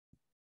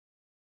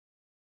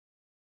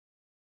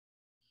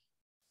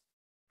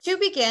To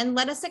begin,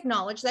 let us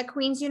acknowledge that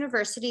Queen's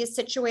University is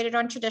situated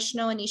on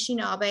traditional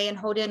Anishinaabe and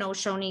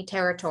Haudenosaunee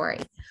territory.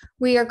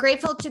 We are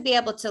grateful to be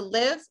able to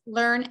live,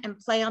 learn, and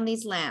play on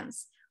these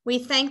lands. We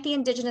thank the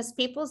Indigenous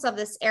peoples of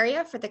this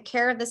area for the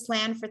care of this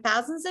land for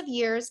thousands of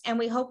years, and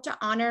we hope to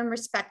honor and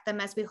respect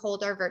them as we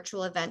hold our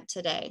virtual event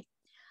today.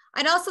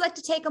 I'd also like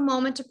to take a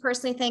moment to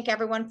personally thank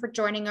everyone for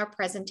joining our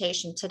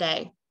presentation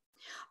today.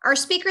 Our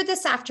speaker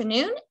this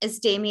afternoon is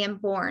Damian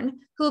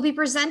Bourne, who will be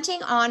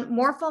presenting on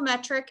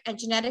morphometric and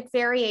genetic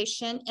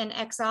variation in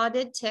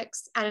Ixodid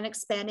ticks at an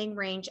expanding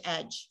range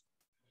edge.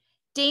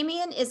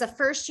 Damian is a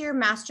first-year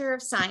Master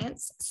of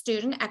Science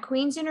student at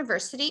Queen's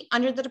University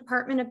under the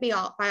Department of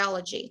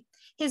Biology.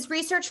 His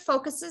research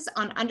focuses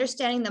on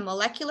understanding the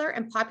molecular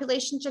and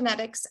population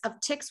genetics of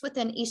ticks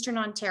within Eastern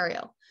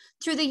Ontario.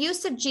 Through the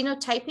use of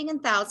genotyping in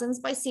thousands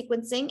by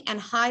sequencing and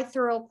high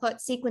throughput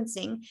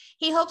sequencing,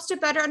 he hopes to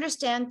better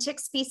understand tick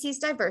species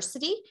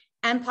diversity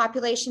and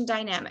population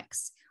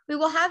dynamics. We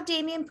will have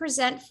Damian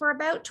present for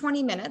about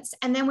 20 minutes,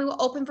 and then we will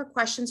open for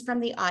questions from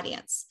the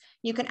audience.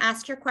 You can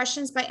ask your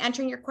questions by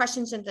entering your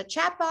questions in the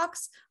chat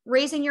box,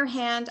 raising your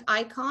hand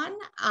icon,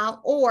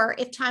 or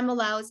if time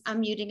allows,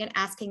 unmuting and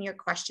asking your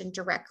question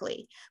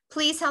directly.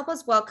 Please help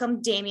us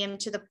welcome Damian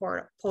to the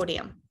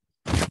podium.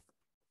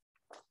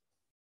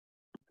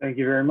 Thank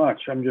you very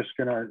much. I'm just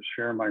going to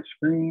share my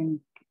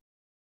screen.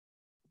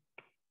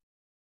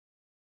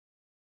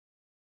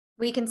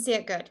 We can see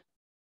it good.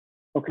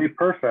 Okay,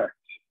 perfect.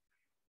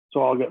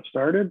 So I'll get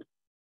started.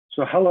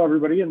 So hello,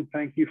 everybody, and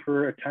thank you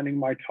for attending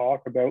my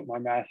talk about my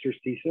master's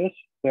thesis.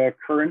 The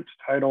current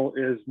title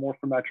is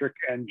Morphometric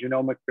and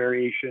Genomic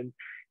Variation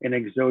in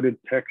Ixodid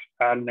Ticks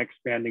at an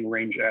Expanding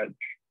Range Edge.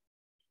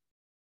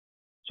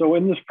 So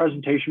in this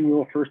presentation, we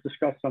will first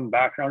discuss some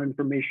background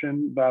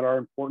information that are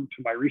important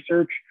to my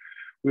research.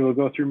 We will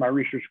go through my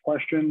research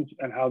questions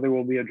and how they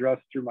will be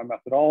addressed through my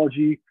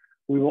methodology.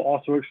 We will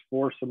also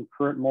explore some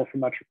current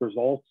morphometric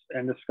results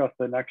and discuss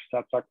the next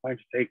steps I plan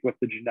to take with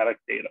the genetic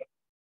data.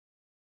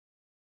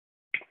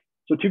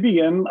 So to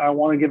begin, I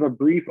want to give a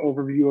brief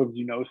overview of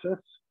zoonosis.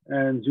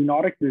 And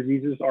zoonotic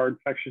diseases are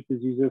infectious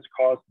diseases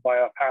caused by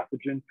a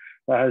pathogen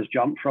that has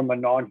jumped from a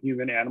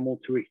non-human animal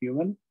to a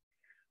human.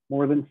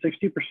 More than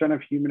 60%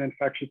 of human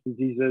infectious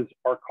diseases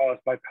are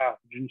caused by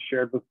pathogens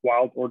shared with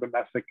wild or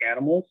domestic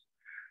animals.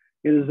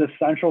 It is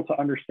essential to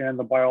understand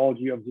the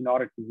biology of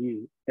zoonotic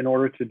disease in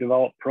order to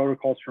develop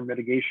protocols for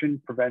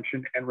mitigation,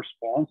 prevention, and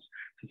response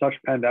to such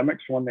pandemics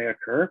when they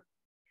occur.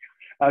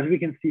 As we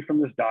can see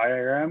from this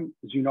diagram,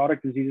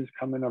 zoonotic diseases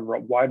come in a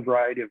wide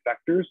variety of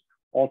vectors,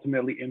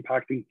 ultimately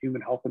impacting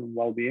human health and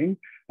well-being.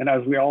 And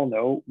as we all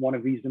know, one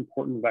of these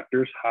important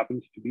vectors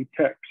happens to be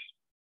ticks.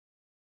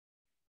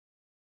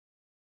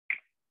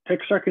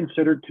 Ticks are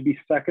considered to be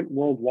second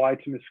worldwide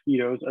to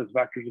mosquitoes as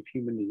vectors of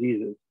human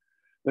diseases,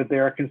 but they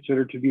are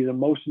considered to be the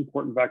most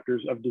important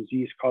vectors of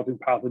disease-causing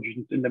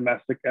pathogens in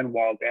domestic and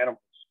wild animals.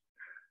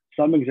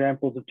 Some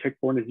examples of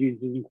tick-borne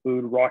diseases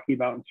include Rocky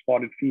Mountain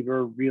spotted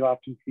fever,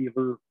 relapsing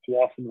fever,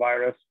 Powassan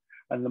virus,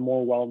 and the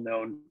more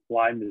well-known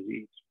Lyme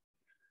disease.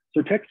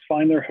 So ticks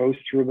find their host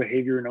through a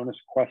behavior known as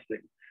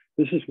questing.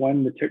 This is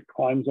when the tick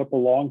climbs up a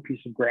long piece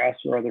of grass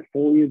or other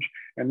foliage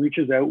and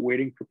reaches out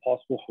waiting for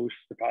possible hosts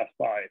to pass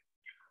by.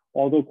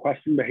 Although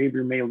questing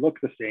behavior may look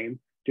the same,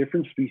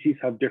 different species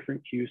have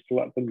different cues to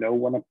let them know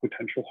when a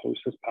potential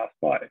host has passed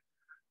by.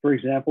 For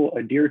example,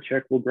 a deer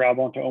tick will grab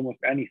onto almost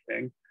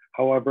anything.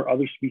 However,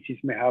 other species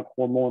may have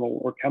hormonal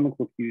or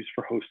chemical cues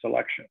for host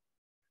selection.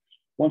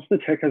 Once the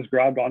tick has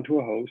grabbed onto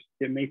a host,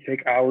 it may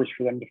take hours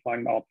for them to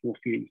find an optimal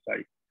feeding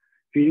site.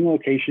 Feeding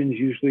locations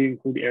usually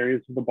include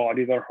areas of the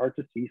body that are hard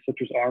to see, such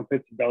as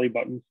armpits, belly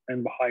buttons,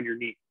 and behind your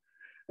knee.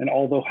 And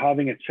although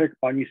having a tick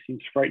on you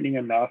seems frightening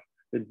enough,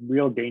 the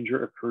real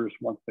danger occurs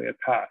once they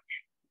attach.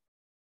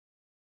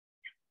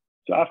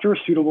 So after a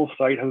suitable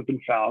site has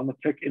been found, the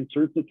tick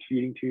inserts its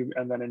feeding tube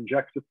and then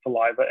injects its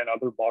saliva and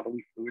other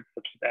bodily fluids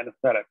such as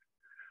anesthetic.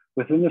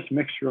 Within this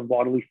mixture of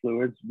bodily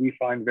fluids, we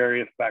find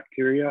various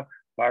bacteria,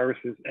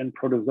 viruses, and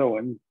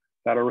protozoans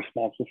that are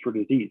responsible for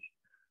disease.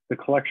 The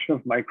collection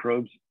of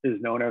microbes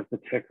is known as the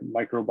tick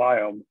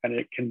microbiome, and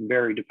it can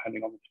vary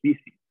depending on the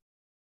species.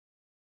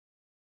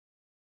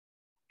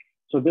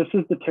 So this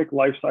is the tick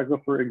life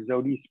cycle for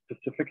Ixodid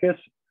pacificus,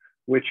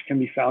 which can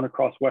be found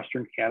across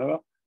Western Canada.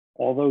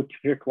 Although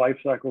tick life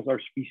cycles are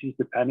species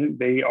dependent,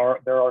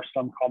 there are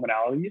some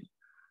commonalities.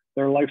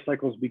 Their life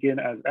cycles begin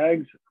as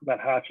eggs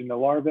that hatch into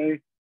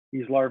larvae.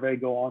 These larvae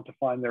go on to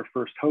find their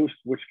first host,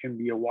 which can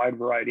be a wide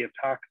variety of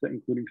taxa,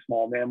 including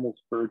small mammals,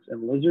 birds,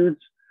 and lizards.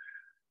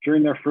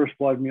 During their first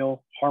blood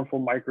meal, harmful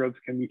microbes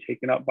can be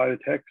taken up by the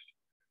ticks.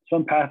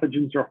 Some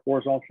pathogens are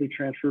horizontally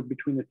transferred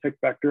between the tick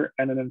vector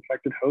and an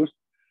infected host.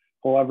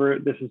 However,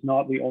 this is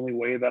not the only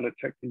way that a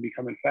tick can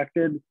become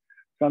infected.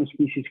 Some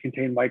species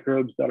contain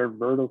microbes that are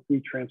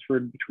vertically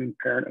transferred between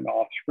parent and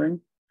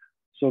offspring.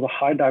 So the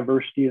high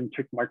diversity in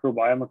tick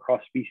microbiome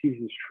across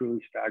species is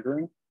truly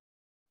staggering.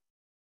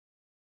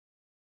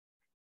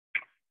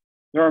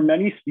 There are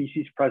many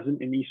species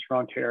present in Eastern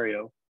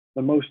Ontario.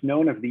 The most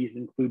known of these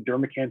include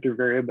Dermacantor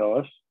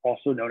variabilis,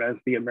 also known as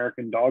the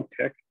American dog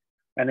tick,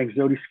 and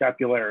Ixodid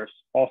scapularis,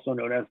 also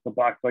known as the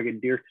black-legged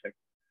deer tick.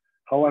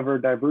 However,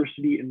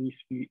 diversity in the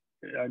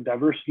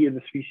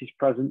species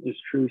present is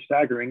truly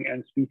staggering,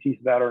 and species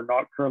that are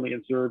not currently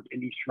observed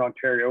in Eastern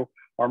Ontario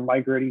are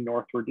migrating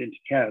northward into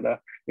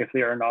Canada if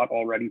they are not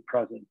already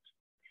present.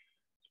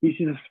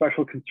 Species of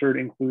special concern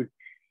include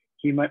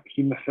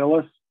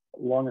Haemophilus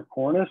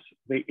longicornis,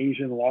 the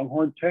Asian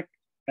longhorn tick,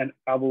 and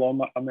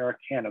Abeloma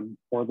americanum,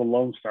 or the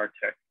Lone Star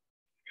tick.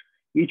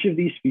 Each of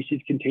these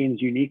species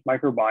contains unique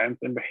microbiomes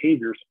and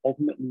behaviors,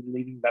 ultimately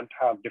leading them to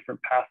have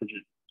different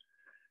pathogens.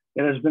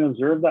 It has been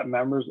observed that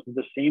members of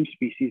the same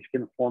species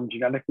can form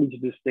genetically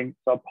distinct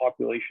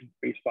subpopulations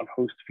based on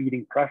host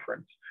feeding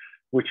preference,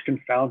 which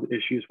confounds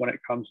issues when it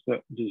comes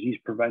to disease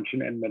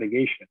prevention and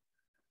mitigation.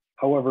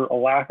 However, a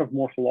lack of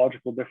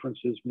morphological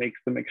differences makes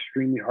them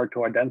extremely hard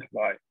to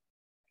identify.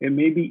 It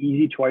may be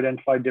easy to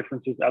identify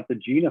differences at the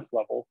genus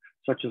level,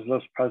 such as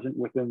those present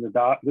within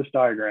this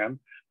diagram,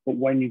 but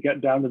when you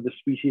get down to the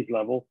species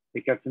level,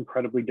 it gets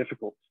incredibly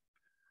difficult.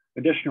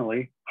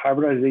 Additionally,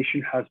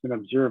 hybridization has been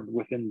observed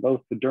within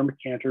both the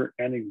Dermacantor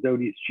and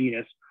Ixodid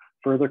genus,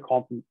 further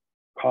complicating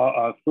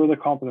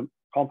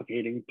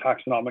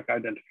taxonomic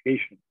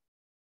identification.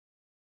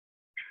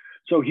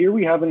 So here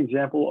we have an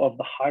example of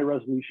the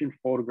high-resolution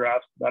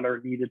photographs that are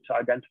needed to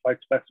identify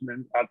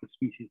specimens at the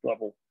species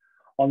level.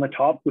 On the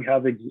top, we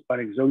have an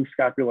Ixodid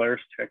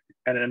scapularis tick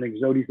and an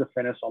Ixodid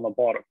affinis on the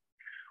bottom.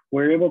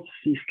 We're able to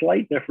see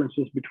slight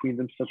differences between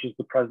them, such as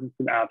the presence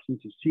and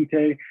absence of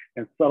setae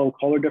and subtle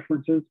color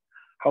differences.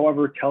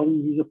 However,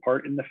 telling these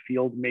apart in the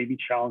field may be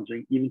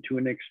challenging, even to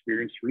an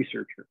experienced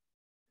researcher.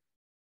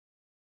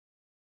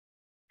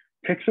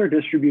 Ticks are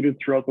distributed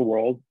throughout the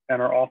world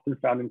and are often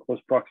found in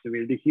close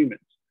proximity to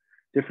humans.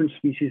 Different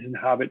species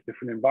inhabit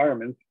different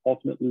environments,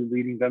 ultimately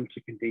leading them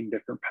to contain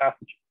different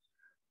pathogens.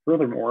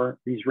 Furthermore,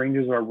 these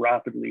ranges are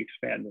rapidly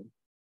expanding.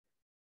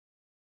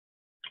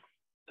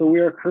 So we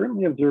are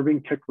currently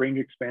observing tick range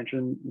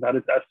expansion that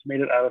is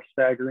estimated at a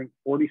staggering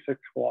 46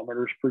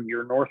 kilometers per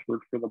year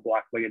northward for the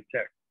black-legged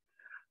tick.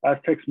 As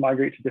ticks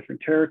migrate to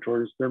different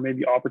territories, there may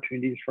be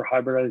opportunities for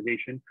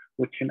hybridization,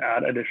 which can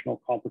add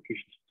additional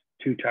complications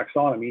to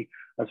taxonomy,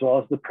 as well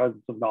as the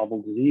presence of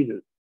novel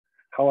diseases.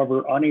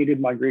 However, unaided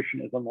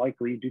migration is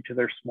unlikely due to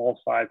their small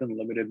size and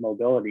limited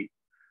mobility.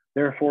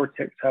 Therefore,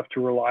 ticks have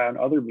to rely on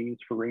other means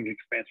for range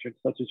expansion,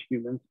 such as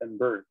humans and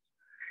birds.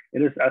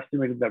 It is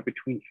estimated that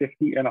between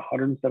 50 and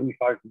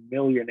 175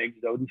 million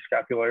Ixodid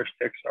scapularis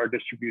ticks are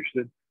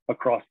distributed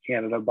across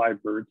Canada by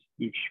birds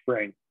each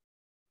spring.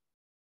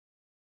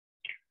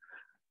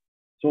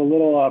 So a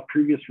little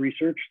previous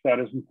research that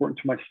is important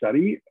to my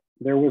study.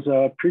 There was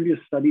a previous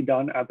study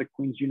done at the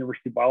Queen's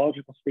University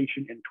Biological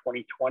Station in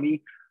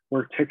 2020,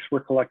 where ticks were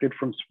collected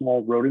from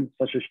small rodents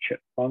such as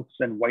chipmunks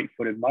and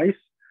white-footed mice,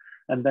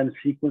 and then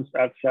sequenced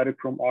at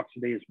cytochrome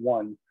oxidase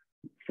 1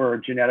 for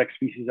genetic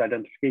species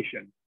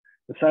identification.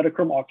 The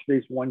cytochrome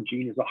oxidase 1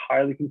 gene is a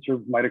highly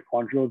conserved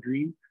mitochondrial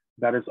gene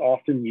that is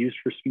often used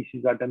for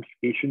species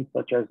identification,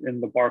 such as in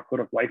the Barcode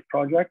of Life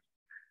project.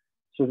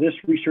 So this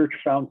research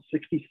found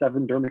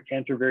 67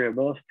 Dermacantor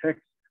variabilis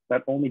ticks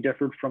that only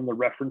differed from the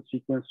reference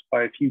sequence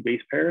by a few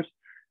base pairs,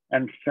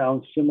 and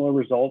found similar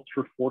results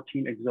for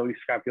 14 Ixodid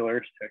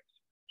scapularis ticks.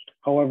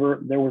 However,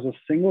 there was a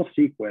single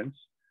sequence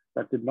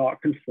that did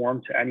not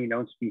conform to any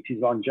known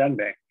species on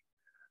GenBank,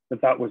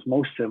 but that was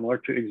most similar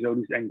to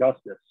Ixodid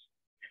angustus.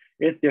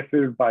 It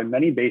differed by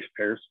many base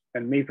pairs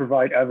and may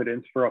provide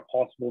evidence for a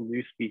possible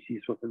new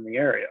species within the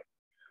area.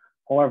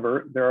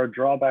 However, there are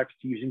drawbacks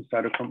to using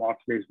cytochrome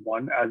oxidase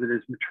 1 as it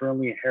is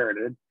maternally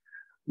inherited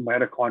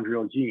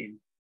mitochondrial gene.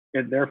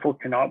 It therefore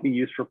cannot be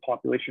used for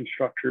population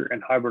structure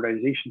and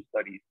hybridization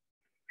studies.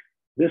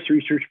 This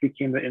research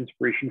became the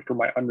inspiration for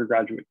my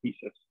undergraduate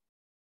thesis.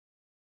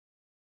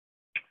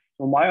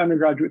 So my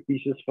undergraduate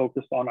thesis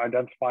focused on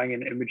identifying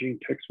and imaging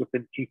ticks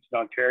within Kingston,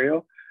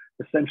 Ontario,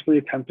 essentially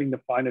attempting to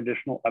find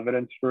additional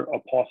evidence for a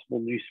possible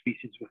new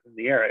species within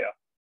the area.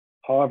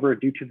 However,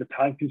 due to the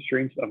time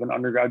constraints of an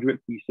undergraduate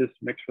thesis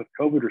mixed with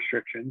COVID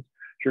restrictions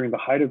during the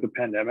height of the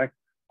pandemic,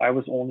 I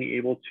was only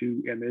able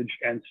to image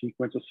and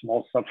sequence a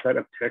small subset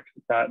of ticks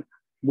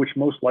which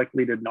most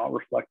likely did not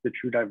reflect the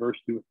true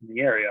diversity within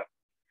the area.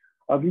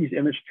 Of these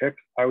imaged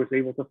ticks, I was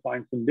able to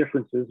find some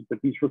differences, but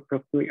these were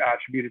quickly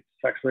attributed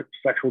to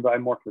sexual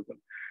dimorphism.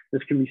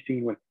 This can be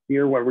seen with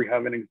here where we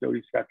have an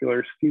Ixodid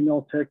scapularis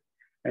female tick,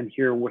 and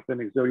here with an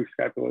Ixodid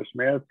scapularis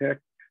male tick,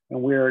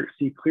 and we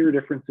see clear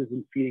differences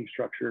in feeding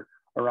structure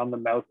around the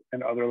mouth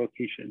and other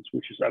locations,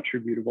 which is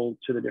attributable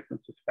to the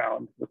differences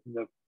found within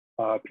the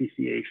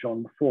PCA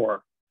shown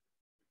before.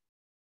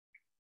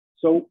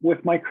 So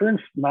with my current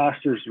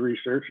master's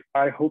research,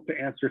 I hope to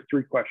answer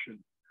 3 questions.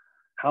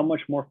 How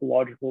much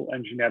morphological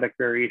and genetic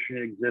variation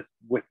exists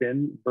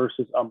within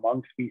versus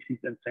among species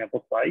and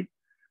sample site?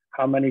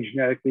 How many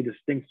genetically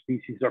distinct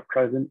species are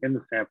present in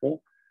the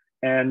sample?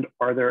 And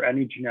are there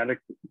any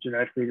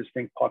genetically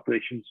distinct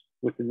populations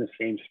within the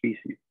same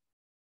species?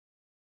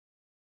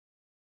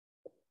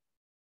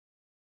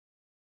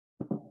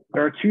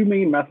 There are two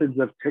main methods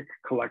of tick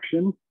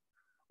collection.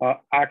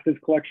 Active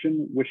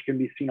collection, which can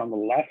be seen on the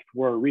left,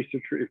 where a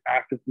researcher is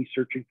actively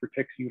searching for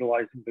ticks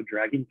utilizing the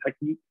dragging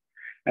technique,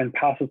 and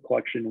passive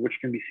collection, which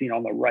can be seen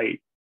on the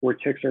right, where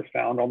ticks are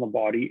found on the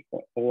body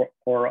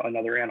or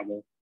another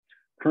animal.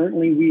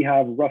 Currently, we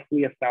have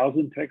roughly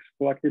 1,000 ticks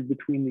collected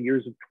between the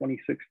years of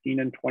 2016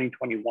 and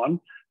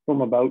 2021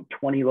 from about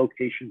 20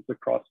 locations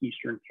across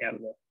Eastern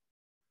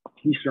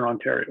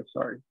Ontario,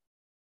 sorry.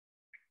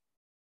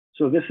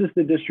 So this is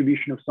the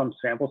distribution of some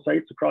sample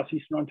sites across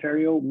Eastern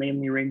Ontario,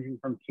 mainly ranging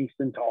from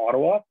Kingston to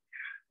Ottawa.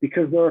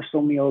 Because there are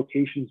so many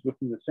locations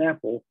within the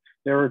sample,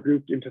 they are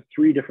grouped into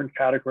 3 different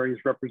categories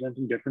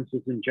representing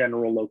differences in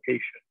general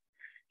location.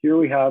 Here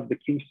we have the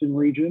Kingston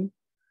region,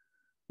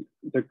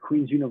 the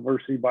Queen's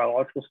University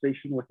Biological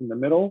Station within the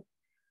middle,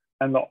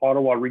 and the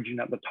Ottawa region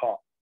at the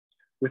top.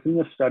 Within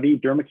the study,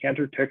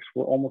 Dermacanter ticks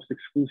were almost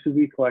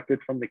exclusively collected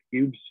from the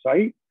Cube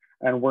site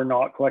and were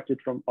not collected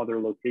from other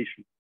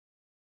locations.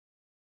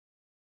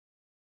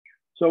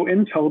 So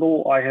in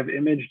total, I have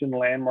imaged and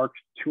landmarked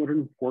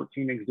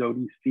 214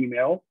 Ixodid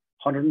female,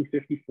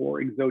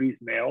 154 Ixodid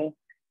male,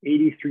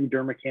 83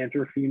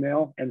 Dermacanter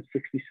female, and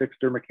 66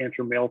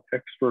 Dermacanter male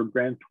ticks for a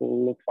grand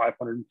total of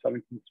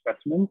 517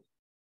 specimens.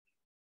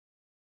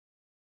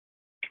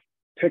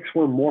 Ticks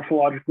were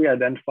morphologically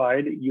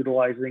identified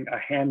utilizing a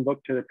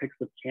handbook to the Ticks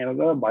of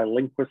Canada by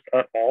Lindquist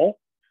et al.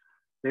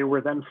 They were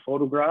then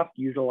photographed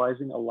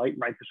utilizing a light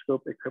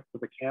microscope equipped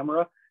with a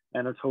camera,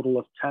 and a total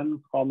of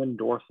 10 common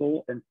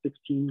dorsal and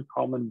 16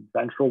 common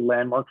ventral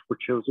landmarks were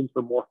chosen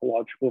for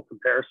morphological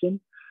comparison.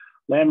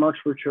 Landmarks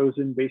were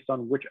chosen based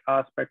on which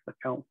aspects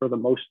account for the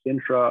most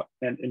intra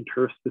and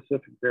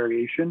interspecific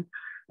variation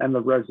and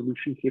the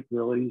resolution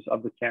capabilities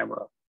of the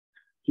camera.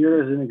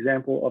 Here is an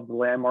example of the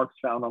landmarks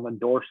found on the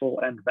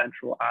dorsal and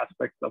ventral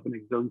aspects of an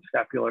Ixodid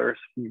scapularis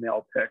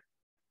female tick.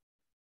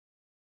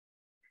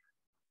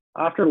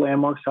 After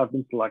landmarks have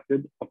been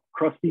selected, a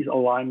Procrustes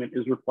alignment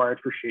is required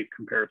for shape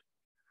comparison.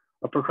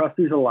 A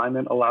Procrustes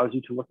alignment allows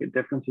you to look at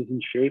differences in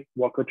shape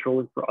while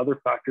controlling for other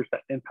factors that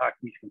impact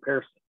these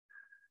comparisons.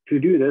 To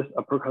do this,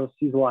 a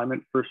Procrustes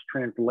alignment first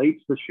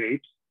translates the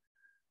shapes,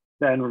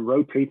 then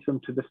rotates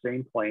them to the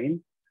same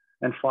plane,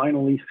 and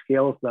finally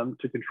scales them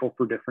to control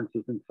for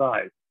differences in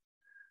size.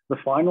 The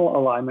final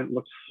alignment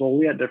looks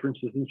solely at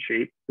differences in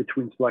shape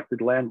between selected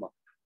landmarks.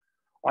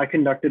 I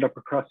conducted a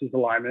Procrustes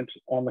alignment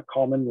on the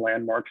common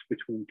landmarks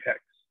between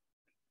ticks.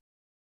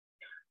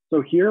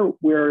 So here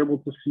we're able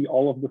to see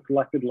all of the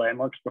selected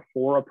landmarks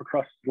before a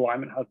Procrustes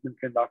alignment has been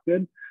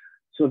conducted.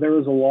 So there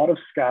is a lot of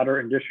scatter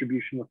and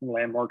distribution within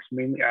landmarks,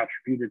 mainly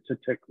attributed to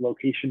tick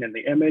location in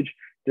the image,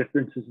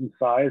 differences in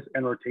size,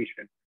 and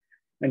rotation.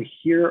 And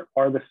here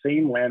are the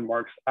same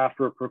landmarks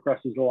after a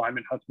Procrustes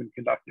alignment has been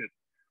conducted.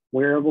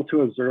 We're able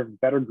to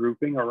observe better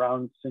grouping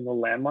around single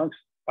landmarks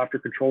after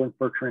controlling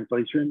for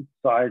translation,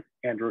 size,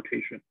 and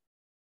rotation.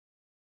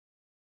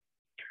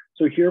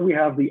 So here we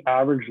have the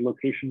average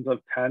locations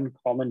of 10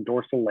 common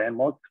dorsal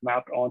landmarks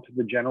mapped onto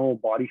the general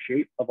body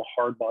shape of a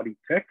hard-bodied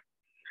tick.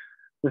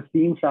 The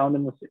theme found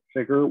in this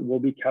figure will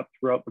be kept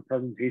throughout the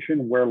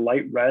presentation, where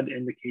light red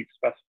indicates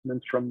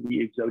specimens from the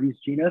Ixodid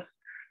genus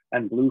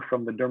and blue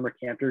from the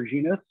Dermacanter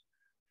genus.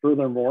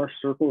 Furthermore,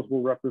 circles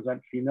will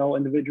represent female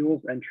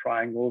individuals and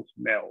triangles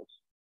males.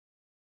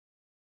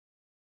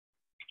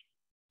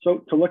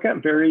 So to look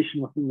at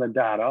variation within the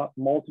data,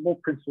 multiple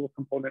principal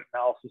component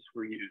analysis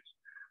were used.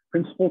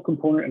 Principal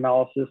component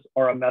analysis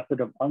are a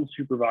method of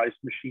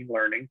unsupervised machine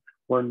learning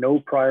where no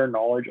prior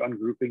knowledge on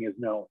grouping is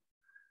known.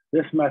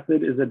 This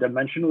method is a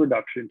dimension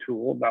reduction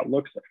tool that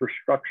looks for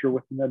structure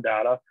within the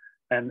data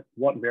and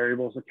what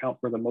variables account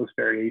for the most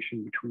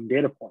variation between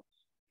data points.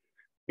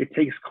 It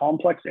takes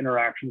complex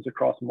interactions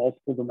across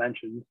multiple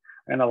dimensions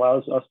and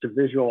allows us to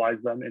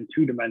visualize them in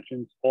 2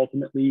 dimensions,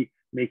 ultimately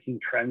making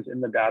trends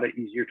in the data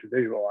easier to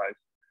visualize.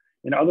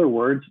 In other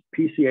words,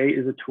 PCA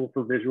is a tool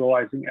for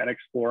visualizing and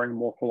exploring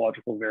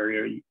morphological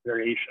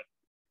variation.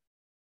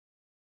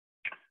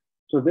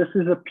 So this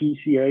is a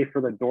PCA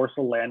for the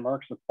dorsal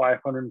landmarks of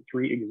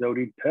 503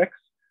 Ixodid ticks.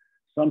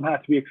 Some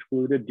had to be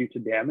excluded due to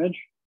damage.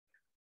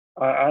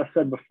 As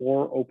said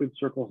before, open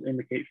circles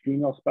indicate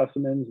female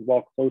specimens,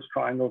 while close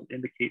triangles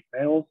indicate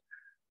males.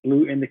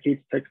 Blue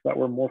indicates ticks that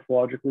were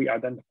morphologically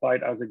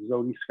identified as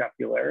Ixodid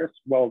scapularis,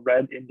 while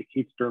red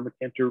indicates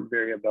Dermacanter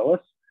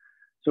variabilis.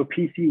 So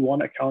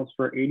PC1 accounts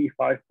for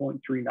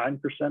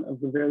 85.39% of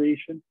the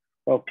variation,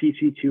 while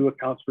PC2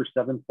 accounts for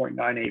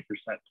 7.98%.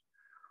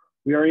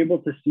 We are able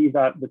to see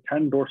that the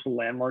 10 dorsal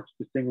landmarks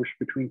distinguish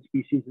between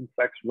species and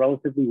sex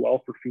relatively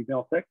well for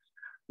female ticks,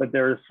 but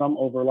there is some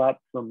overlap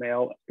for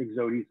male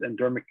Ixodid and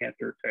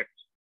Dermacanter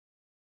ticks.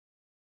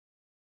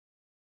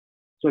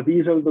 So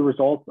these are the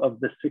results of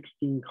the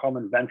 16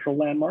 common ventral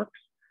landmarks.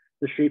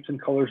 The shapes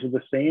and colors are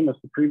the same as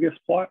the previous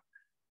plot.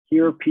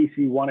 Here,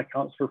 PC1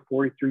 accounts for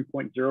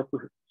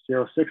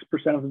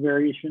 43.06% of the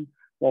variation,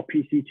 while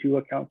PC2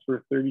 accounts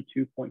for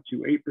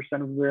 32.28%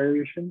 of the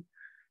variation.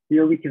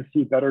 Here we can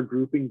see better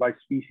grouping by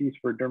species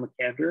for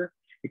Dermacanter,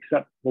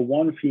 except the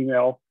one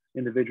female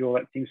individual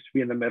that seems to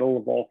be in the middle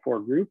of all 4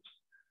 groups.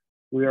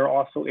 We are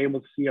also able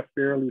to see a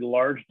fairly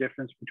large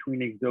difference between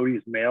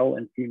Ixodid's male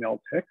and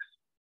female ticks.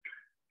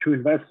 To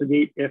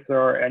investigate if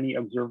there are any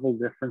observable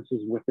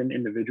differences within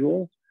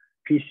individuals,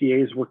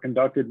 PCAs were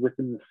conducted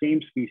within the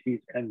same species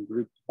and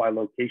grouped by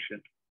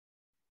location.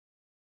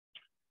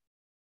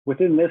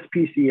 Within this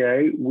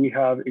PCA, we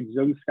have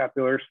Ixodid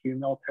scapularis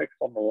female ticks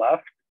on the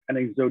left and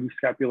Ixodid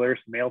scapularis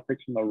male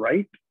ticks on the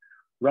right.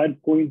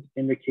 Red points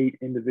indicate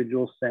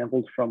individuals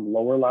sampled from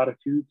lower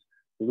latitudes,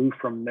 blue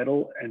from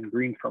middle, and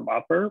green from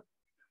upper.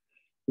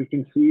 We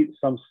can see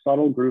some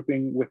subtle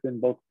grouping within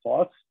both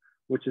plots,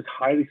 which is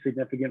highly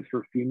significant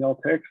for female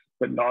ticks,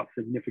 but not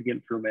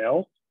significant for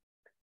males.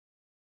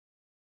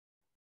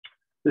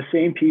 The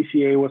same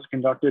PCA was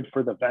conducted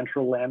for the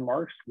ventral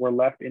landmarks, where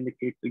left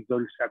indicates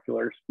Ixodid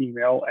scapularis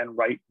female and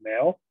right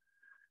male.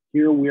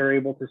 Here we are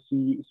able to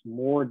see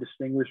more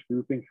distinguished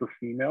grouping for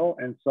female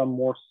and some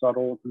more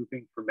subtle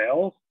grouping for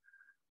males,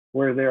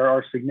 where there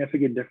are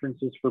significant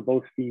differences for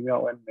both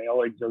female and male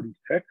Ixodid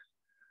ticks.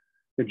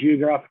 The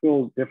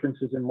geographical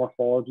differences in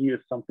morphology is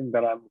something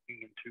that I'm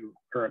looking into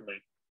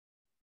currently.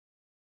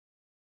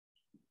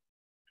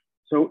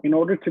 So in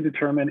order to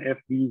determine if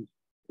these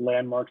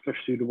landmarks are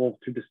suitable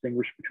to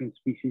distinguish between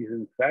species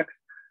and sex,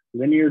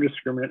 linear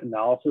discriminant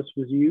analysis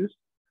was used.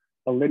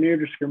 A linear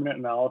discriminant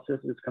analysis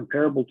is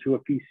comparable to a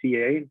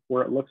PCA,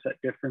 where it looks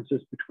at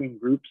differences between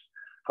groups.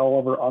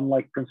 However,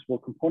 unlike principal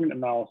component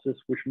analysis,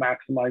 which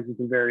maximizes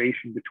the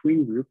variation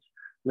between groups,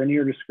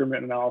 linear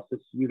discriminant analysis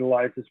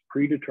utilizes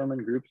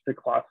predetermined groups to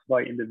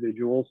classify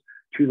individuals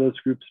to those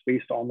groups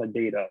based on the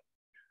data.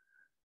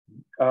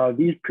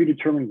 These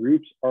predetermined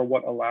groups are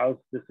what allows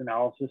this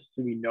analysis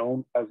to be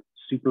known as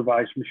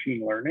supervised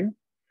machine learning.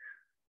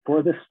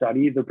 For this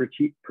study, the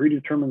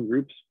predetermined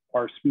groups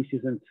are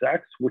species and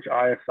sex, which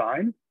I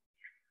assigned.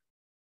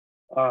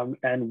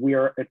 And we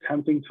are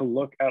attempting to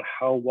look at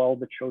how well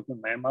the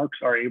chosen landmarks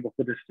are able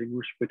to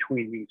distinguish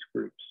between these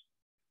groups.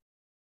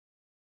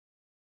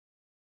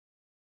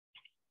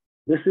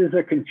 This is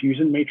a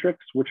confusion matrix,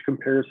 which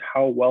compares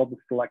how well the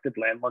selected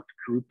landmarks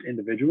grouped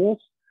individuals.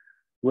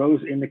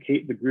 Rows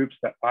indicate the groups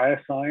that I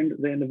assigned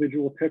the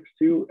individual ticks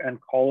to, and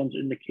columns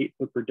indicate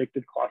the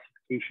predicted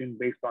classification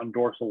based on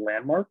dorsal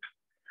landmarks.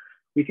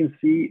 We can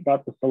see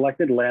that the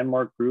selected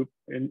landmark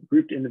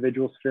grouped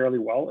individuals fairly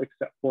well,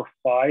 except for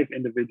 5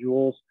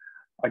 individuals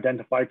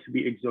identified to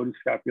be Ixodid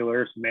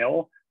scapularis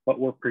male, but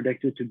were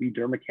predicted to be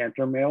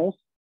Dermacantor males.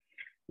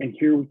 And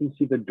here we can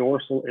see the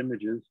dorsal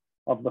images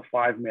of the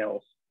 5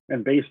 males.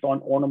 And based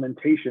on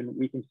ornamentation,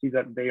 we can see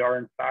that they are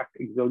in fact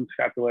Ixodid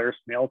scapularis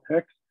male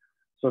ticks.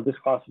 So this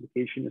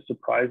classification is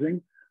surprising,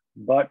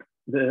 but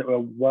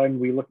when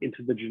we look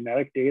into the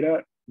genetic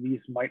data, these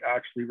might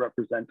actually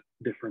represent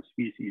different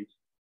species.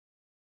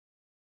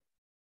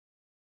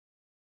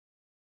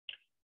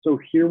 So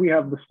here we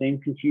have the same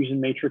confusion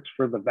matrix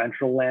for the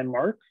ventral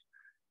landmarks.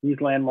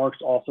 These landmarks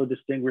also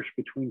distinguish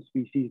between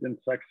species and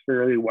sex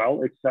fairly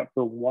well, except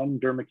for 1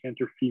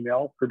 Dermacantor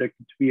female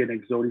predicted to be an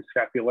Ixodid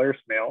scapularis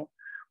male,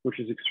 which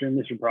is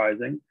extremely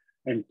surprising,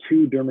 and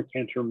 2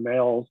 Dermacantor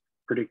males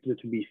predicted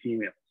to be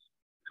females.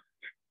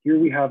 Here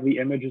we have the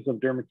images of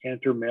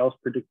Dermacantor males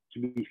predicted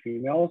to be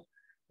females,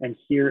 and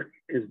here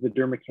is the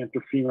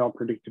Dermacantor female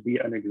predicted to be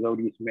an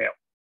Ixodid male.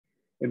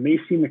 It may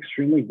seem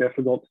extremely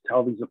difficult to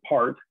tell these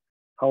apart.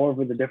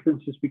 However, the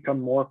differences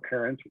become more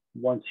apparent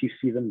once you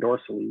see them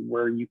dorsally,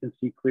 where you can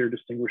see clear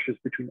distinguishes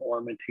between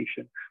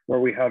ornamentation, where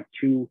we have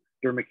 2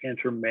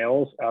 Dermacantor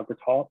males at the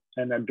top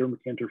and a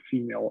Dermacantor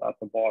female at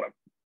the bottom.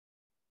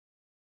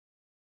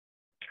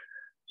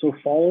 So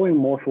following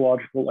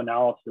morphological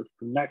analysis,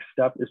 the next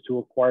step is to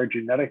acquire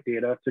genetic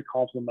data to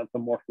complement the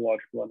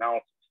morphological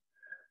analysis.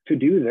 To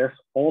do this,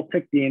 all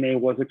tick DNA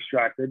was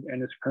extracted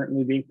and is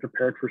currently being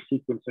prepared for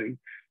sequencing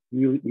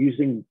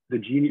using the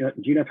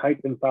genotype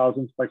in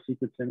thousands by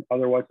sequencing,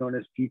 otherwise known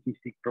as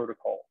GT-seq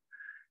protocol.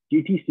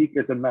 GT-seq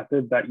is a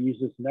method that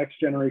uses next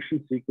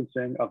generation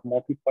sequencing of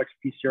multiplex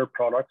PCR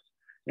products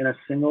in a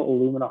single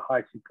Illumina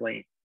high-seq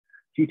lane.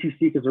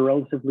 GT-seq is a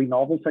relatively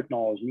novel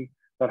technology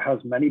that has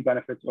many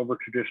benefits over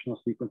traditional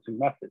sequencing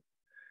methods.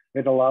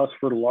 It allows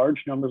for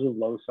large numbers of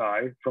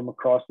loci from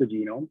across the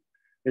genome.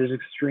 It is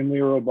extremely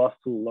robust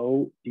to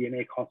low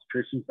DNA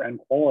concentrations and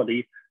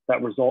quality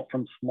that result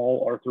from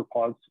small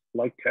arthropods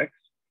like ticks.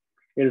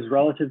 It is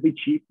relatively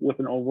cheap with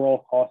an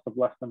overall cost of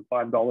less than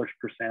 $5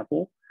 per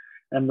sample,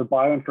 and the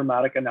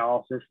bioinformatic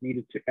analysis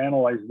needed to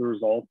analyze the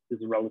results is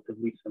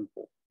relatively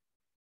simple.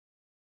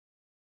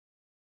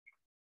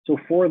 So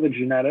for the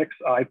genetics,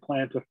 I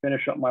plan to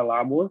finish up my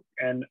lab work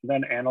and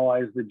then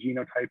analyze the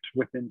genotypes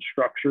within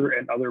structure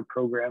and other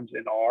programs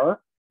in R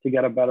to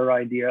get a better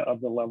idea of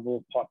the level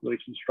of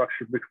population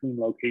structure between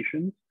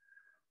locations.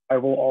 I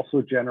will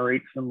also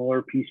generate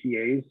similar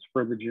PCAs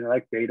for the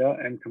genetic data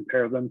and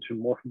compare them to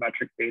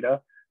morphometric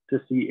data to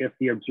see if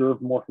the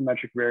observed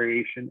morphometric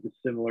variation is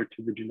similar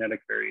to the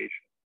genetic variation.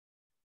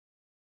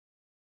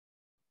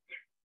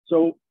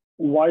 So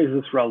why is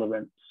this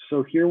relevant?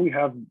 So here we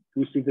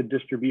see the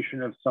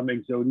distribution of some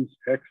Ixodid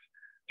ticks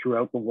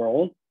throughout the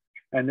world.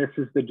 And this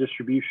is the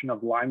distribution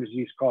of Lyme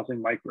disease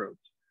causing microbes.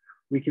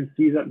 we can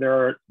see that there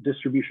are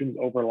distributions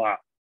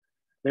overlap.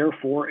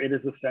 Therefore, it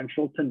is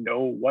essential to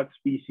know what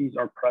species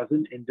are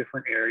present in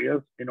different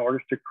areas in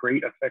order to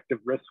create effective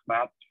risk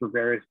maps for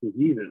various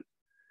diseases.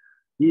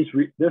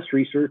 This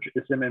research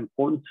is an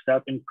important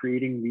step in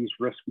creating these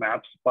risk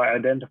maps by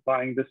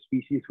identifying the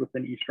species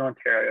within Eastern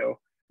Ontario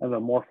and the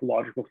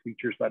morphological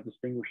features that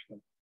distinguish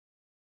them.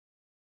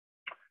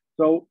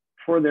 So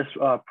for this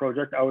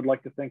project, I would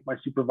like to thank my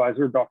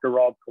supervisor, Dr.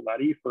 Rob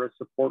Coletti, for his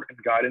support and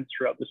guidance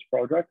throughout this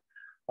project.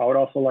 I would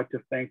also like to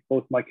thank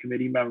both my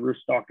committee members,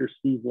 Dr.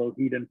 Steve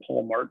Lougheed and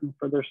Paul Martin,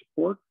 for their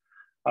support.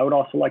 I would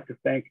also like to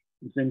thank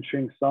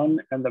Xinqing Sun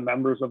and the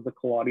members of the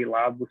Kaladi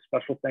Lab, with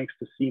special thanks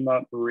to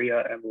Seema,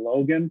 Maria, and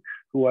Logan,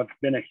 who have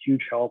been a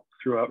huge help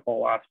throughout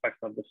all aspects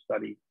of the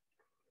study.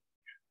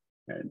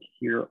 And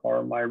here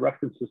are my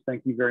references.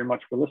 Thank you very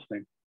much for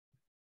listening.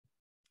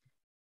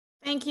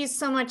 Thank you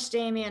so much,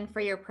 Damian,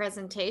 for your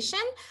presentation.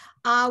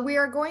 We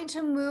are going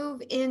to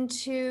move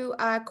into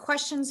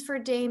questions for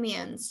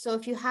Damian. So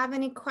if you have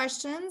any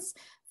questions,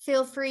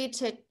 feel free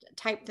to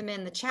type them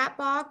in the chat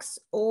box,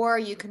 or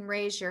you can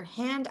raise your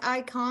hand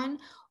icon,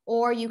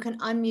 or you can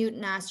unmute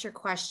and ask your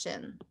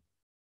question.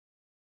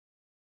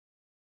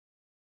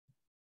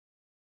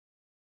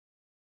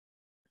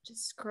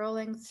 Just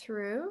scrolling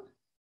through.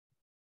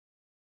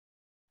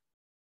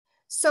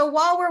 So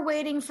while we're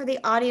waiting for the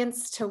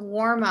audience to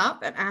warm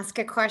up and ask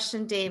a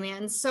question,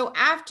 Damian, so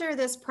after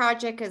this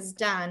project is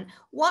done,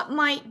 what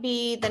might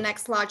be the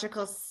next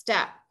logical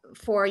step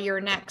for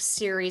your next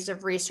series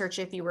of research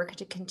if you were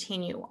to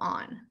continue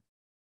on?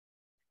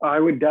 I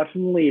would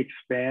definitely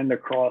expand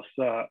across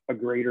a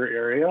greater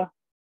area,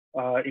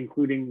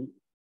 including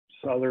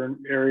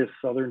southern areas,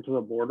 southern to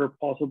the border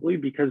possibly,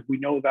 because we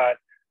know that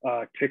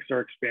ticks are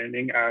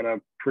expanding at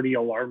a pretty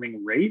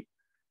alarming rate.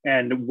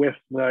 And with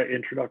the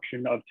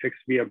introduction of ticks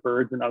via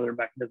birds and other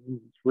mechanisms,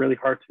 it's really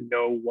hard to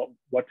know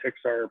what ticks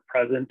are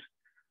present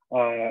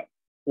or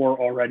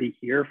already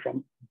here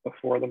from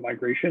before the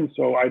migration.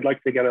 So I'd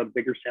like to get a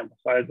bigger sample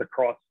size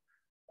across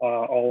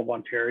all of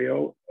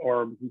Ontario,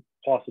 or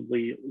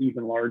possibly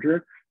even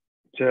larger,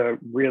 to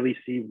really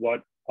see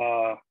what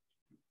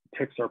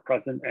ticks are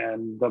present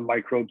and the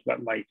microbes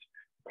that might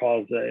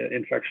cause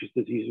infectious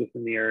disease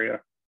within the area.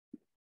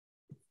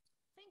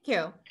 Thank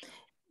you.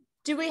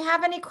 Do we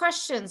have any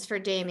questions for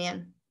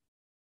Damian?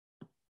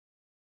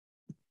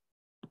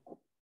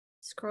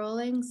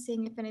 Scrolling,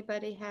 seeing if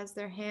anybody has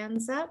their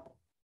hands up.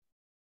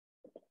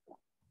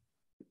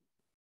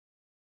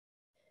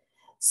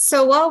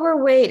 So while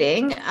we're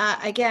waiting,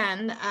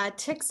 again,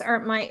 ticks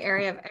aren't my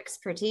area of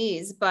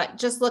expertise, but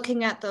just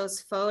looking at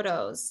those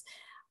photos,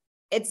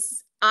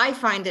 I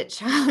find it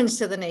challenging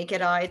to the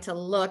naked eye to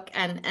look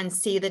and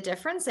see the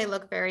difference. They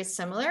look very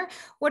similar.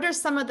 What are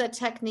some of the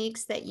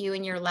techniques that you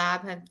and your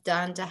lab have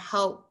done to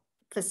help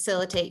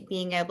facilitate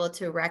being able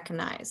to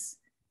recognize?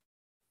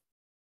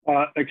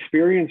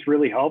 Experience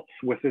really helps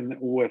with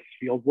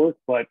field work,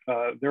 but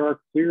there are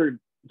clear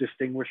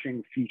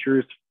distinguishing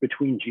features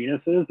between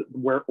genuses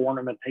where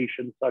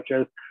ornamentation such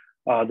as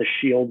the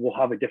shield will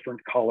have a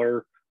different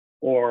color,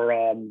 or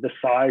the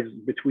size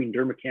between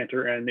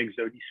Dermacanter and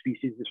Ixodid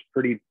species is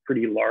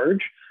pretty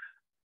large.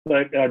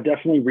 But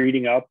definitely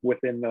reading up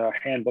within the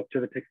handbook to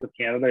the ticks of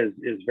Canada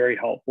is very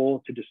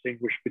helpful to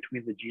distinguish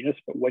between the genus.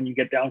 But when you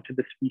get down to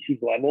the species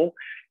level,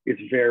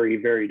 it's very,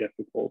 very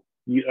difficult.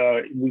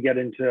 We get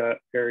into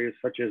areas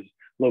such as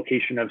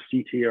location of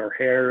CTR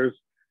hairs,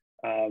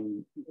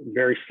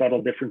 very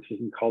subtle differences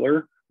in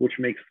color, which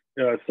makes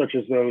such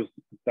as those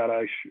that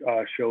I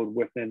showed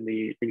within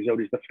the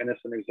Ixodid affinis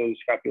and Ixodid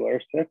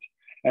scapularis ticks,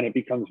 and it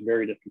becomes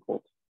very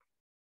difficult.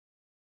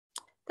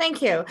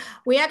 Thank you.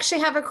 We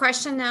actually have a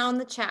question now in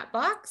the chat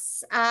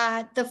box.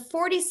 The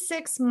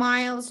 46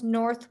 miles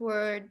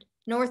northward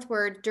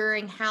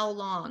during how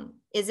long?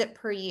 Is it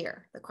per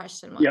year? The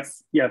question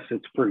was. Yes,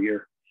 it's per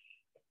year.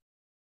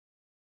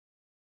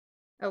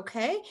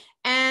 Okay,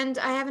 and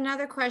I have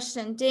another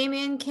question.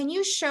 Damian, can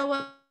you show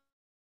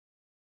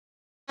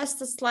us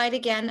the slide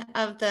again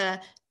of the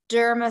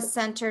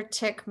Dermacenter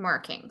tick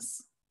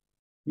markings?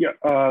 Yeah,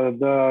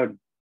 the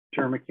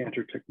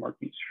Dermacanter tick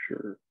markings,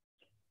 sure.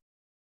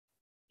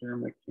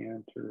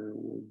 Dermacanter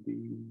would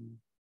be,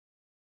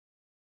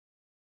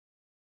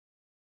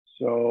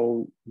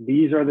 so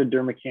these are the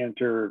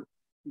Dermacanter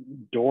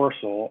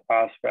dorsal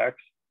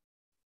aspects,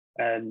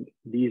 and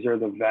these are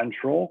the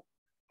ventral.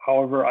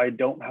 However, I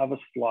don't have a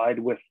slide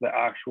with the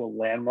actual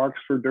landmarks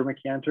for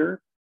Dermacanter,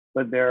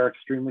 but they're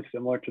extremely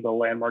similar to the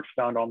landmarks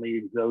found on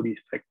the Ixodid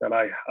tick that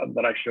I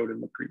showed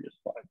in the previous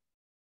slide.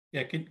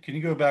 Yeah, can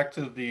you go back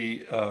to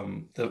the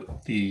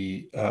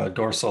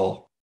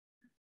dorsal?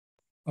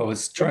 I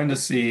was trying to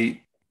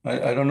see,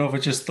 I don't know if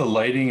it's just the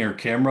lighting or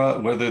camera,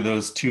 whether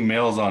those two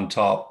males on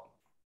top,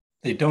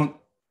 they don't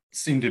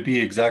seem to be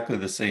exactly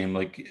the same.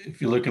 Like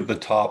if you look at the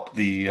top,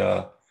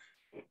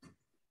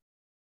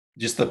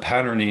 just the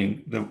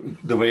patterning,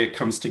 the way it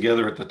comes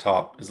together at the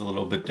top is a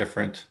little bit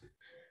different.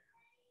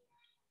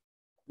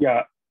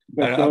 Yeah.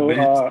 But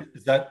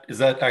is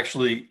that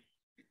actually,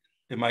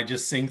 am I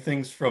just seeing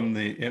things from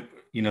the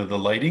the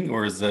lighting,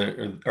 or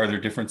are there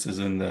differences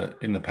in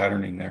the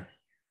patterning there?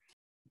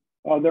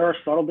 There are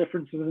subtle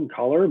differences in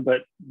color,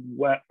 but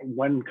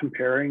when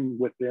comparing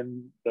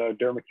within the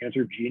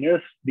Dermacanter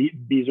genus,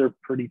 these are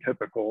pretty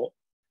typical.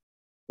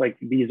 Like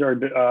these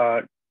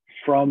are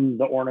from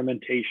the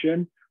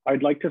ornamentation.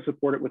 I'd like to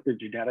support it with the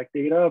genetic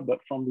data, but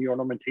from the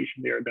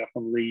ornamentation, they are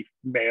definitely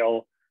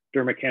male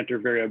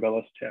Dermacanter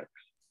variabilis ticks.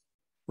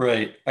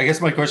 Right. I guess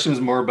my question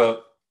is more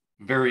about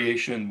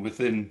variation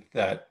within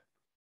that.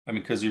 I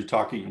mean, because you're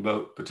talking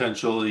about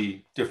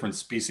potentially different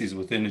species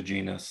within a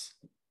genus,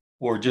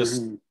 or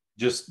just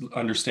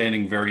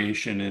understanding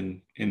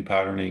variation in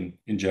patterning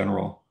in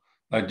general.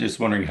 I'm just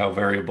wondering how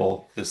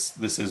variable this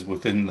is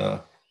within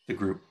the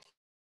group.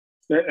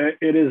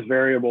 It is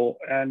variable,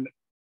 and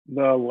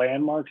the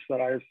landmarks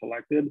that I have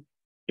selected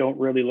don't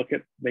really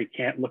they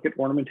can't look at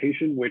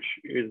ornamentation, which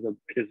is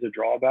a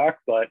drawback,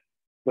 but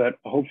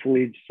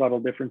hopefully subtle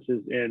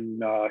differences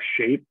in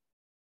shape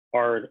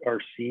are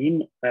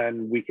seen,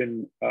 and we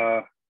can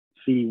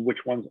see which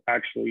ones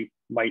actually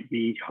might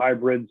be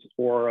hybrids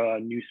or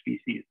new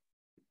species.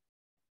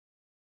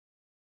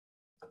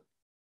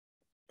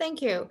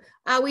 Thank you.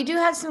 We do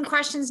have some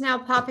questions now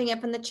popping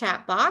up in the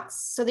chat box.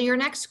 So your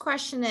next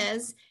question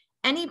is,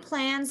 any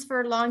plans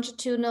for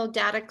longitudinal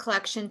data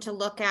collection to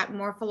look at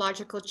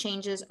morphological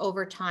changes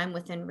over time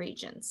within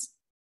regions?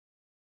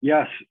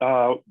 Yes,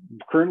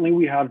 currently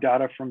we have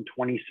data from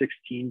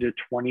 2016 to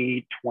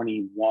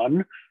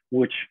 2021,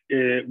 which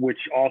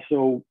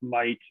also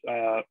might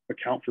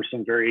account for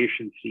some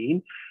variation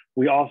seen.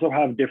 We also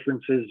have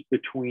differences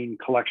between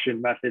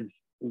collection methods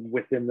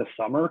within the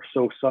summer,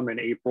 so some in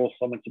April,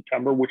 some in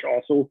September, which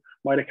also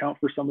might account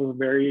for some of the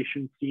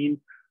variation seen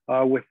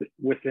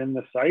within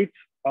the sites.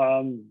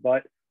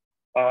 But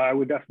I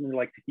would definitely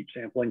like to keep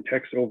sampling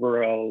ticks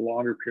over a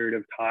longer period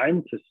of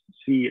time to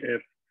see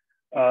if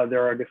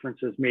there are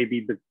differences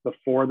maybe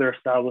before they're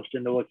established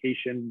in the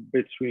location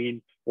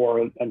between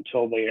or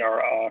until they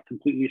are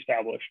completely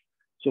established.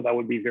 So that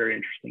would be very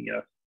interesting,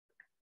 yes.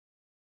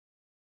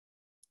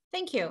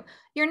 Thank you.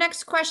 Your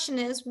next question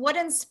is, what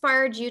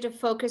inspired you to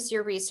focus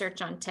your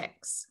research on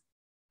ticks?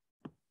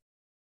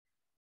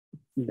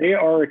 They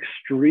are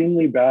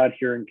extremely bad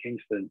here in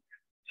Kingston.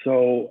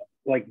 So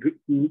like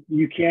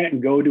you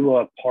can't go to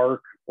a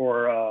park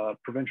or a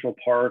provincial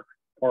park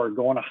or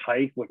go on a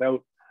hike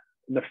without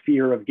the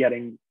fear of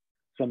getting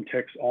some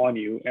ticks on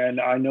you. And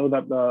I know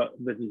that the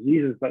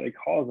diseases that they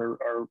cause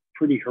are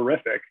pretty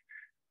horrific.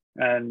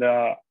 And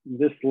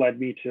this led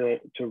me to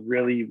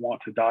really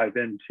want to dive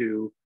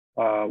into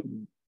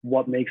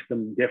what makes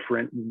them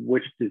different,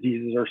 which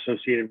diseases are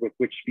associated with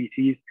which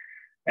species,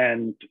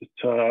 and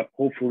to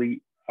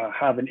hopefully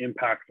have an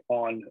impact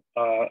on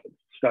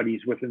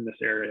studies within this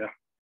area.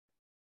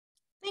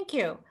 Thank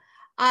you.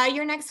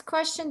 Your next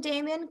question,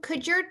 Damian,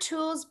 could your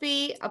tools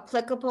be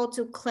applicable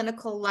to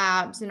clinical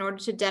labs in order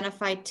to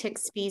identify tick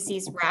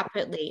species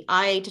rapidly,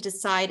 i.e. to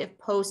decide if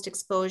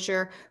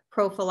post-exposure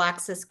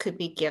prophylaxis could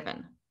be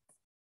given?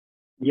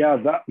 Yeah,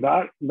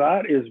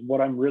 that is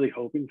what I'm really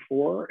hoping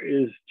for,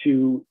 is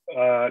to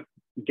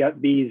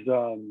get these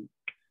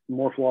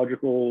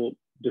morphological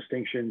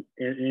distinctions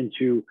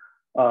into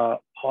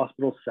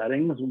hospital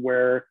settings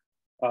where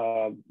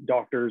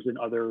doctors and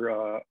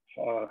other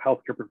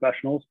healthcare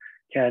professionals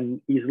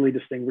can easily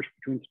distinguish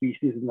between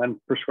species and then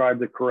prescribe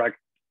the correct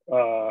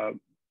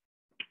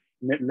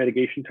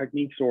mitigation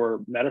techniques or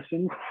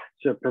medicines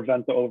to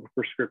prevent the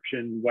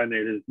overprescription when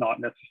it is not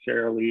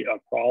necessarily a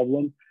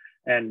problem,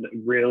 and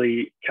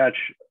really catch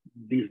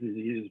these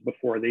diseases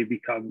before they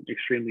become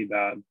extremely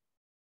bad.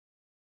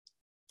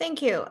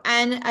 Thank you.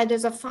 And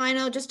there's a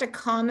final, just a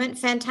comment.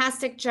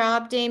 Fantastic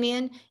job,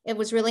 Damian. It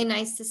was really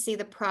nice to see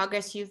the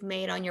progress you've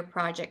made on your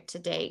project to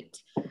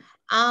date.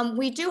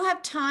 We do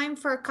have time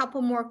for a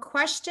couple more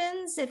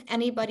questions. If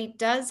anybody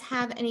does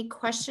have any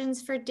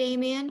questions for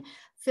Damian,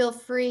 feel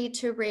free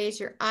to raise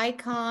your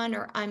icon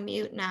or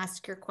unmute and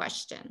ask your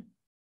question.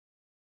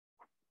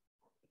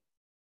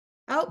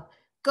 Oh,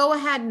 go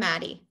ahead,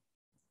 Maddie.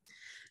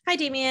 Hi,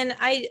 Damian.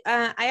 I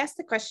asked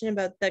the question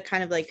about the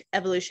kind of like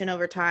evolution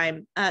over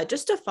time.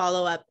 Just to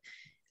follow up,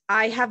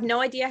 I have no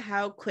idea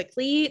how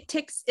quickly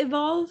ticks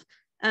evolve.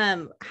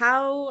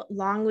 How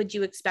long would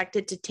you expect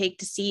it to take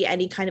to see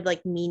any kind of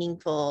like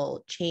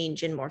meaningful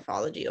change in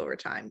morphology over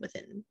time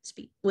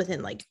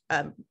within like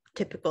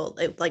typical,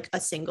 like a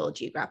single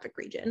geographic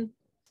region?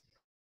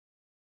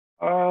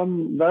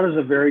 That is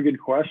a very good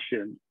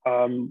question.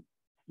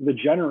 The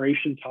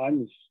generation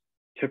time is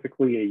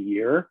typically a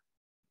year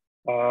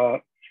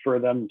for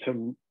them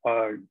to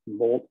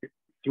molt,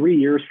 3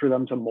 years for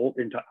them to molt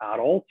into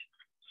adults.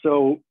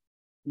 So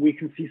we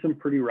can see some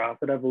pretty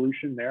rapid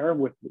evolution there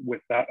with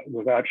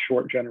that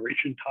short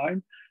generation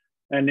time.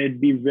 And it'd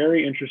be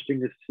very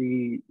interesting to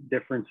see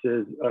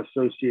differences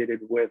associated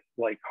with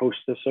like host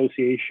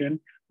association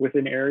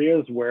within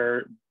areas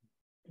where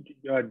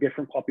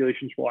different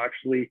populations will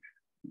actually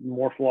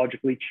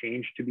morphologically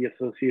change to be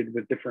associated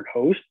with different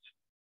hosts.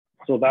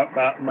 So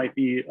that might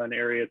be an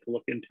area to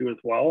look into as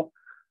well.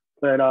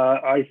 But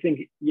I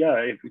think, yeah,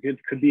 it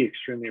could be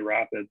extremely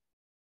rapid.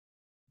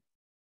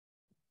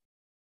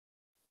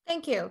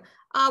 Thank you.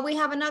 We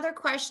have another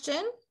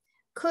question.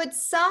 Could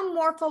some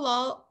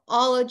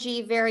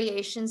morphology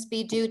variations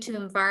be due to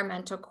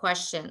environmental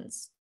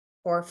questions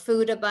or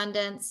food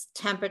abundance,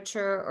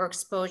 temperature, or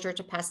exposure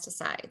to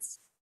pesticides?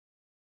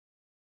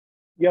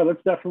 Yeah,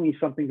 that's definitely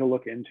something to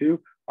look into.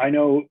 I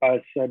know, as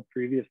said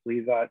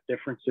previously, that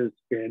differences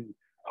in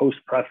host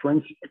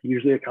preference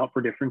usually account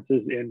for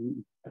differences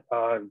in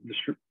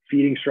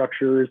feeding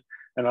structures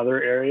and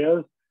other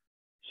areas.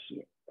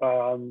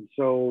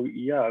 So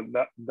yeah,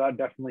 that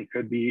definitely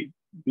could be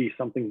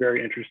something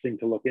very interesting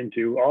to look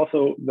into.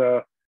 Also,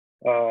 the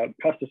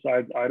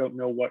pesticides, I don't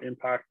know what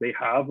impact they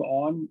have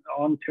on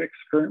ticks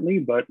currently,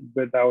 but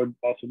that would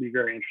also be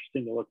very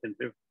interesting to look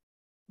into.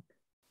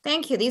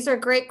 Thank you. These are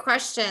great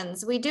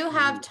questions. We do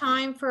have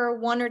time for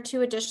 1 or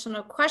 2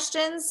 additional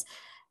questions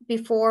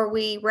before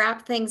we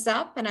wrap things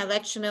up, and I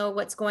let you know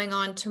what's going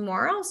on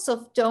tomorrow.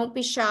 So don't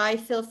be shy.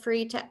 Feel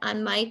free to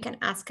unmic and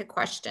ask a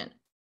question.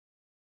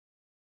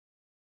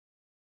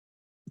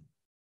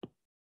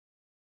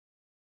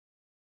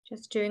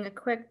 Just doing a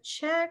quick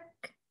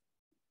check.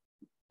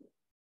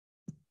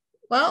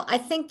 Well, I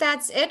think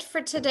that's it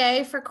for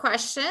today for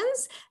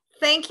questions.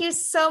 Thank you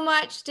so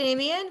much,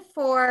 Damian,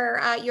 for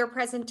your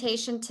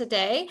presentation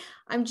today.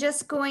 I'm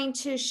just going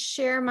to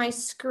share my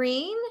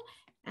screen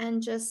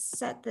and just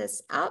set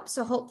this up.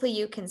 So hopefully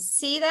you can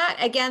see that.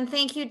 Again,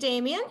 thank you,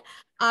 Damian,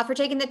 for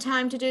taking the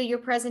time to do your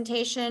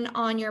presentation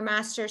on your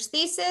master's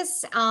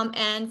thesis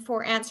and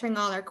for answering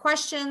all our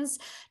questions.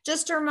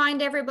 Just to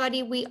remind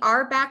everybody, we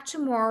are back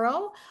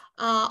tomorrow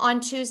on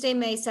Tuesday,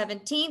 May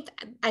 17th,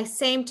 at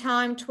same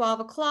time,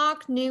 12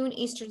 o'clock, noon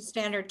Eastern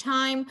Standard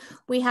Time.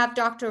 We have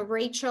Dr.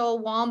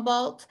 Rachel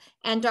Wombolt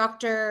and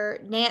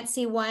Dr.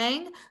 Nancy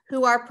Wang,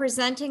 who are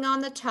presenting on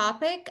the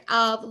topic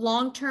of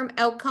long-term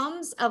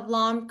outcomes of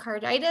Lyme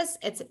carditis.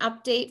 It's an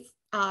update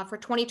for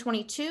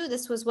 2022.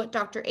 This was what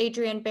Dr.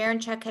 Adrian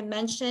Baranchuk had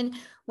mentioned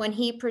when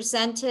he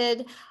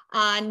presented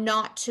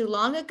not too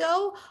long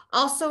ago.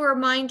 Also a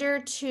reminder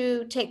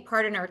to take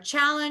part in our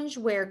challenge,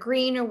 wear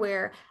green or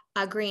wear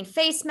a green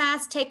face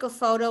mask, take a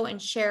photo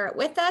and share it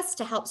with us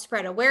to help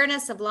spread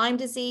awareness of Lyme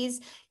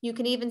disease. You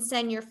can even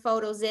send your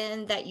photos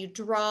in that you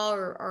draw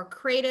or are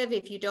creative.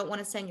 If you don't want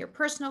to send your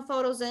personal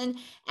photos in,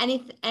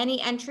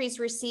 any entries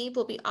received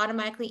will be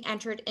automatically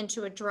entered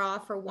into a draw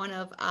for one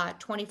of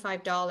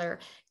 $25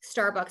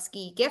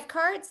 Starbucks gift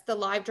cards. The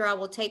live draw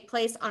will take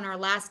place on our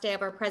last day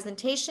of our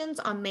presentations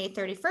on May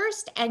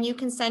 31st, and you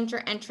can send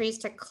your entries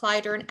to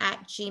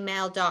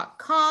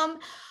clydern@gmail.com.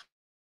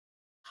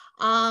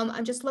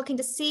 I'm just looking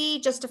to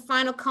see just a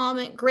final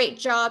comment. Great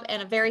job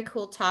and a very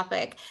cool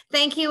topic.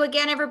 Thank you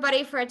again,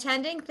 everybody, for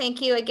attending.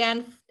 Thank you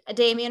again,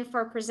 Damian,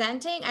 for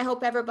presenting. I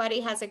hope everybody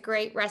has a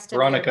great rest of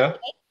Veronica. your day.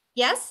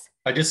 Yes?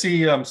 I just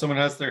see someone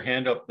has their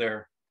hand up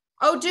there.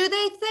 Oh, do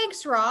they?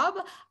 Thanks, Rob.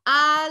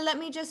 Let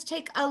me just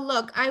take a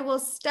look. I will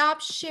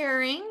stop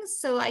sharing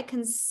so I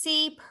can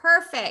see.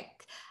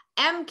 Perfect.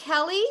 M.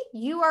 Kelly,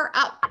 you are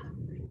up.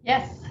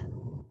 Yes.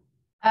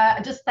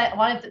 I just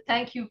wanted to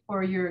thank you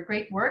for your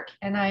great work.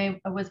 And I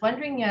was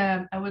wondering,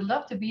 I would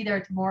love to be there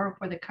tomorrow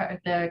for the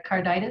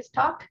carditis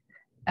talk,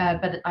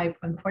 but I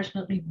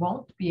unfortunately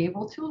won't be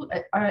able to.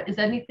 Is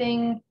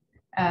anything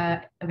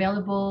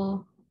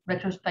available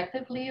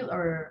retrospectively,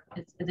 or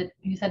is it,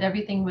 you said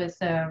everything was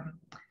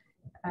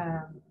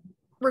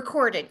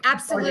recorded?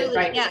 Absolutely. Recorded,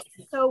 right. Yes.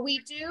 So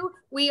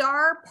we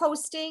are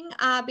posting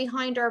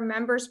behind our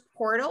members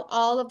portal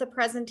all of the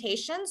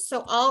presentations.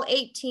 So all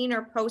 18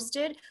 are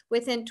posted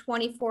within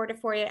 24 to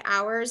 48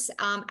 hours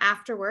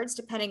afterwards,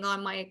 depending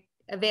on my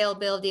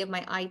availability of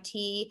my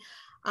IT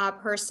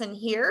person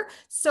here.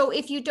 So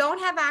if you don't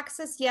have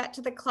access yet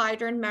to the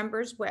Clydern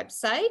members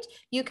website,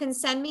 you can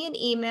send me an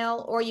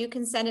email or you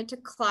can send it to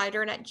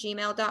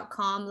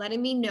clydern@gmail.com, letting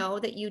me know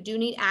that you do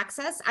need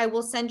access. I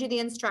will send you the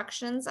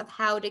instructions of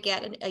how to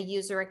get a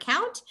user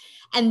account,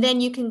 and then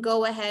you can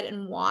go ahead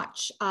and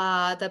watch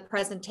the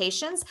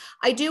presentations.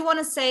 I do want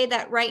to say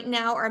that right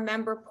now our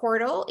member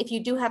portal, if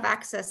you do have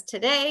access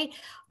today,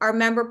 our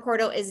member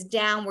portal is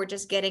down. We're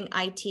just getting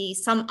IT.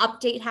 Some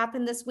update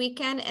happened this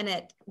weekend and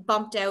it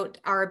bumped out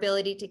our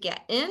ability to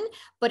get in,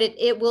 but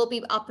it will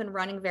be up and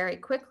running very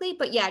quickly.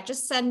 But yeah,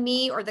 just send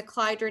me or the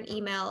Clydern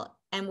email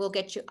and we'll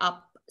get you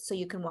up so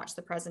you can watch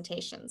the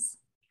presentations.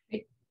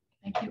 Great.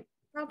 Thank you.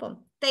 No problem.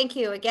 Thank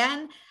you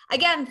again.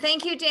 Again,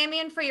 thank you,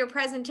 Damian, for your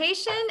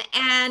presentation,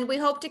 and we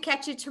hope to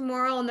catch you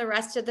tomorrow and the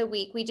rest of the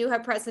week. We do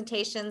have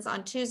presentations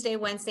on Tuesday,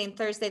 Wednesday, and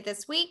Thursday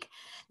this week.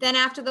 Then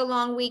after the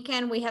long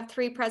weekend, we have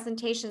 3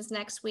 presentations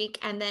next week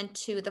and then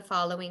 2 the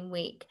following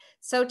week.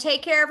 So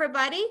take care,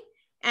 everybody,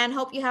 and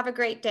hope you have a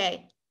great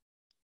day.